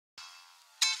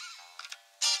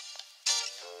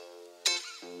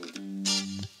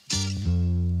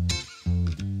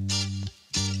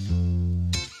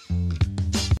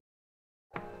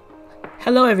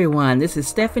Hello everyone, this is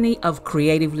Stephanie of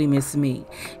CreativelyMsMe.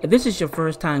 If this is your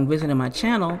first time visiting my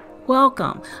channel,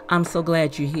 welcome. I'm so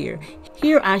glad you're here.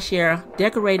 Here I share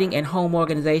decorating and home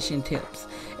organization tips.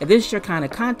 If this is your kind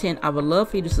of content, I would love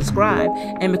for you to subscribe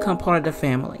and become part of the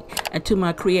family. And to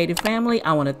my creative family,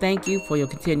 I want to thank you for your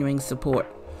continuing support.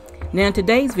 Now in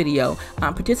today's video,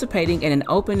 I'm participating in an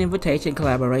open invitation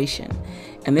collaboration.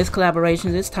 And this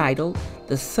collaboration is titled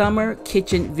the Summer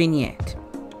Kitchen Vignette.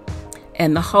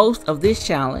 And the host of this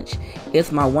challenge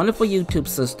is my wonderful YouTube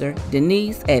sister,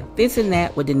 Denise at This and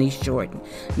That with Denise Jordan.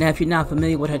 Now, if you're not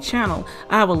familiar with her channel,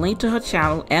 I have a link to her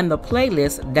channel and the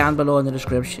playlist down below in the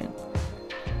description.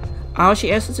 All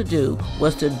she asked us to do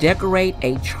was to decorate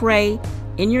a tray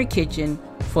in your kitchen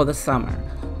for the summer.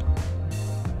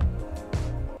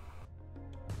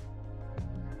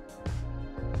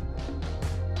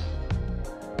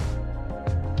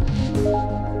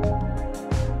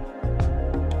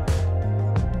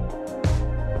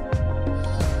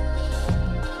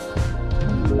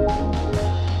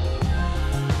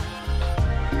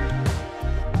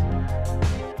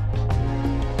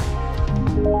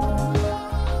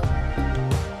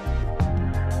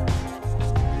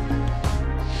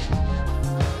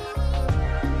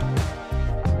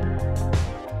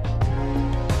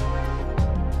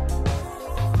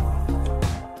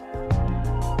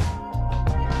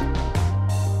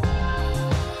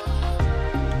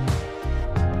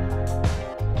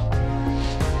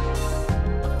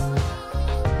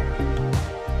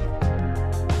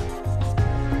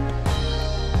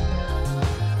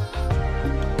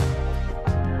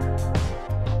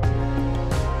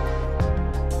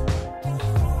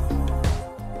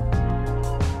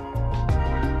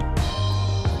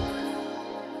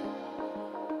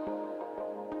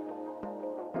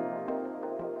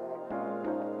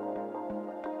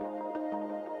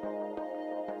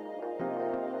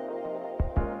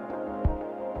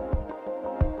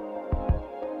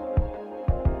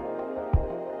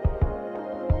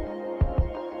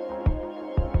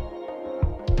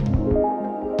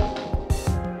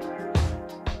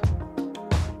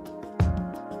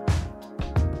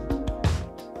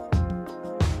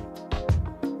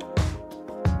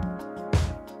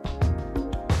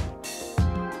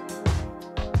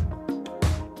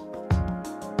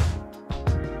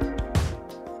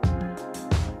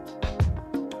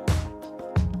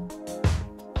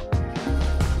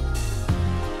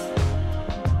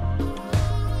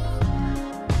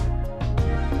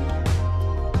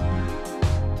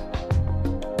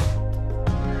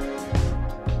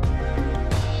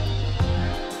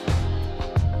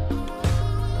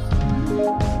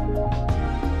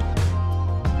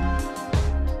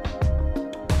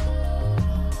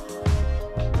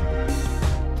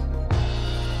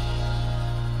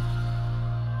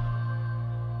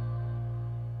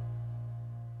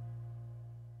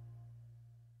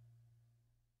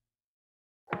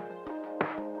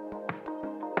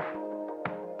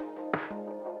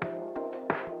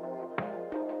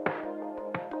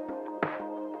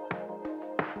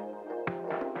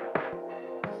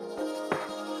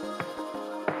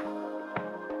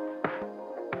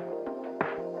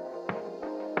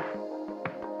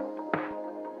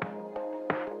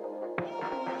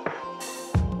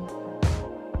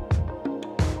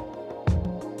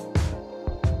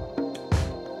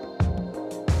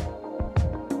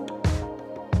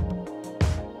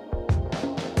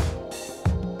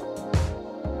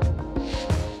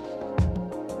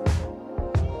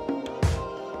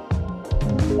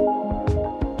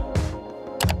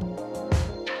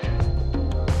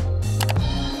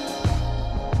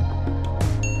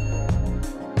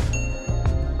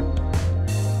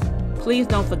 Please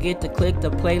don't forget to click the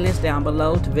playlist down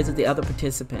below to visit the other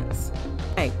participants.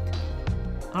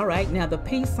 Alright, now the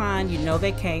peace sign, you know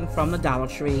they came from the Dollar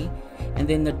Tree. And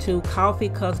then the two coffee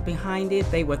cups behind it,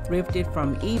 they were thrifted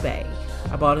from eBay.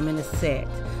 I bought them in a set.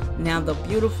 Now the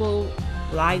beautiful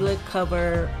lilac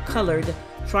colored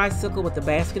tricycle with the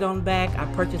basket on the back, I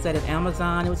purchased that at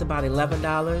Amazon. It was about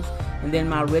 $11. And then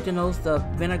my originals, the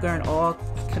vinegar and oil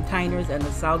containers and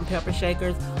the salt and pepper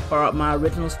shakers are my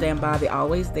original standby. They're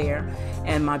always there.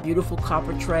 And my beautiful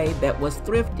copper tray that was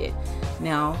thrifted.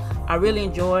 Now, I really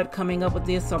enjoyed coming up with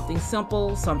this, something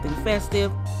simple, something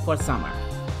festive for summer.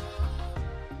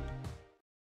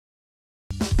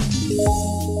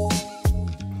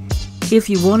 If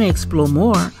you want to explore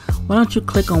more, why don't you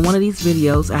click on one of these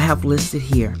videos I have listed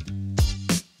here.